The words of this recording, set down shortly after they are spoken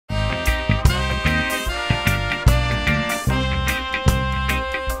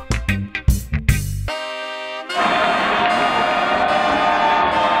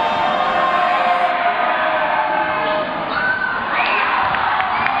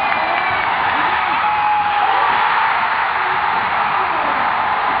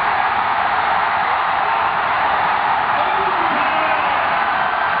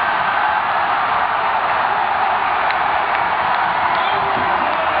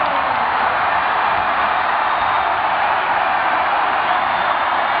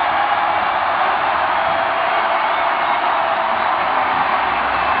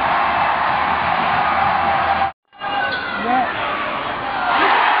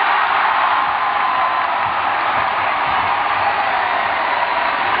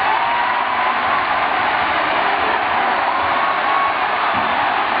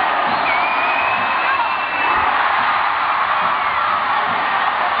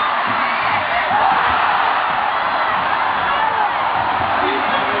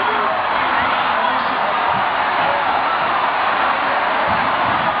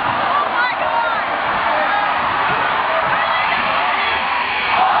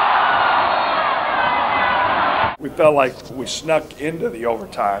felt like we snuck into the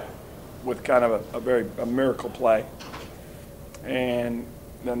overtime with kind of a miracle play. And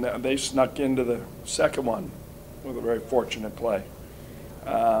then they snuck into the second one with a very fortunate play.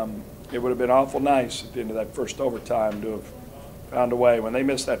 It would have been awful nice at the end of that first overtime to have found a way. When they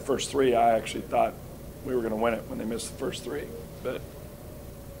missed that first three, I actually thought we were going to win it when they missed the first three. But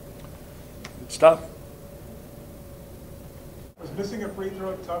it's tough. Was missing a free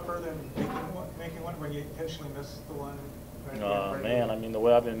throw tougher than making one when you intentionally missed the one? Man, I mean, the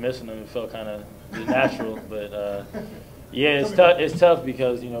way I've been missing them, it felt kind of natural. But yeah, it's tough. It's tough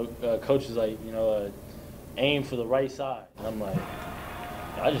because coach is like, aim for the right side, and I'm like,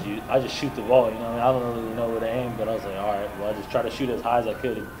 I just shoot the ball. I don't really know where to aim, but I was like, all right, well, I just try to shoot as high as I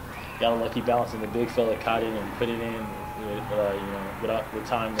could. Got a lucky bounce, and the big fella caught it and put it in with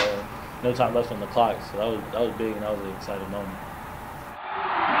time, no time left on the clock. So that was big, and that was an exciting moment.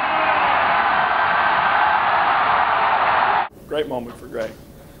 Great moment for Greg.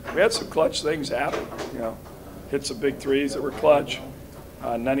 We had some clutch things happen. Hit some big threes that were clutch.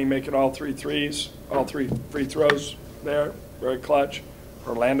 Nunnally making all three threes, all three free throws there, very clutch.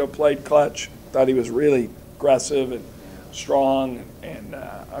 Orlando played clutch. Thought he was really aggressive and strong, and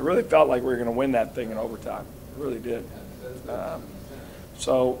I really felt like we were going to win that thing in overtime. I really did.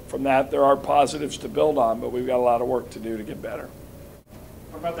 So from that, there are positives to build on, but we've got a lot of work to do to get better.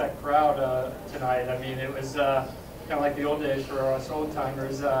 What about that crowd tonight? I mean, it was kind of like the old days for us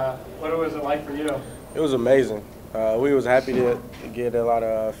old-timers. What was it like for you? It was amazing. We was happy to get a lot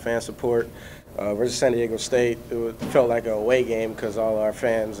of fan support. Versus San Diego State, it felt like a away game because all our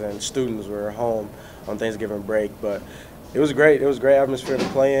fans and students were home on Thanksgiving break. But it was great. It was a great atmosphere to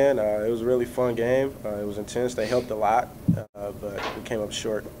play in. It was a really fun game. It was intense. They helped a lot, but we came up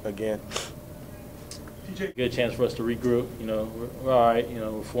short again. Good chance for us to regroup. We're all right.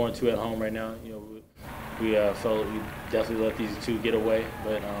 We're 4-2 at home right now. We felt we definitely let these two get away,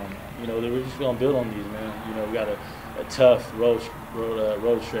 but we're just gonna build on these, man. We got a tough road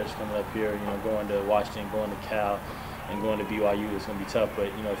stretch coming up here. Going to Washington, going to Cal, and going to BYU. It's gonna be tough, but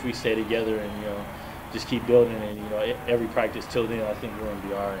if we stay together and just keep building, and every practice till then, I think we're gonna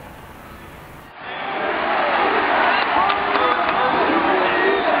be all right.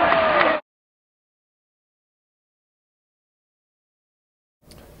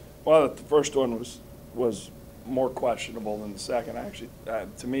 Well, the first one was more questionable than the second. Actually,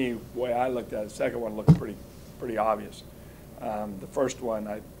 to me, the way I looked at it, the second one looked pretty obvious. The first one,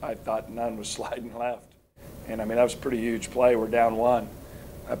 I thought Nunn was sliding left, and I mean that was a pretty huge play. We're down one,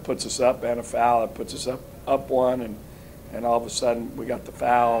 that puts us up, and a foul that puts us up one, and all of a sudden we got the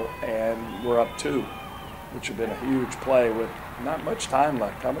foul and we're up two, which would have been a huge play with not much time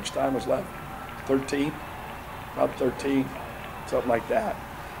left. How much time was left? 13, about 13, something like that.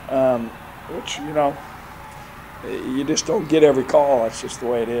 Which you just don't get every call. That's just the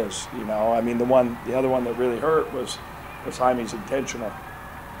way it is. I mean, the other one that really hurt was Jaime's intentional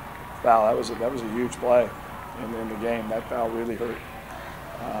foul. That was a huge play in the game. That foul really hurt.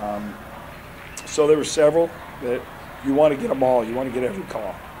 So there were several that you want to get them all. You want to get every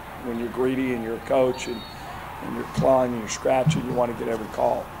call. When you're greedy and you're a coach and you're clawing and you're scratching, you want to get every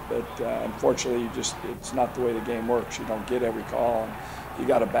call. But unfortunately, it's not the way the game works. You don't get every call, and you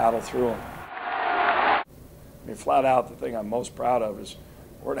got to battle through them. I mean, flat out, the thing I'm most proud of is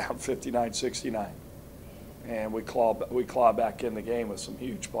we're down 59-69, and we claw back in the game with some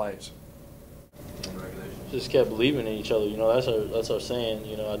huge plays. Just kept believing in each other. That's our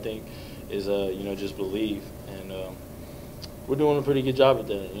saying. I think is just believe, and we're doing a pretty good job at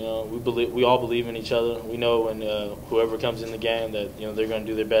that. We all believe in each other. We know when whoever comes in the game that they're going to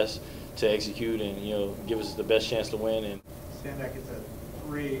do their best to execute and give us the best chance to win. And Stanback gets a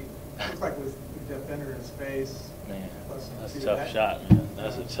three. Looks like it was the defender in his face. Man, that's a tough shot, man.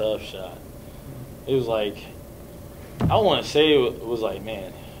 That's a tough shot. It was like, I want to say it was like,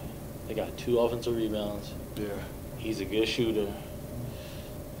 man, they got 2 offensive rebounds. Yeah. He's a good shooter.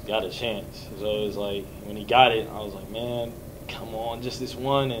 Got a chance. So it was like, when he got it, I was like, man, come on, just this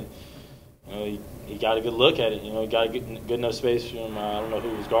one. And he got a good look at it. He got a good enough space for him. I don't know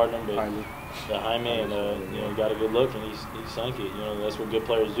who was guarding him, but Jaime, and he got a good look and he sunk it. That's what good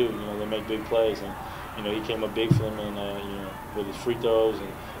players do. They make big plays, and he came up big for them, and with his free throws and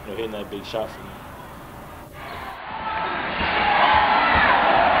hitting that big shot for them.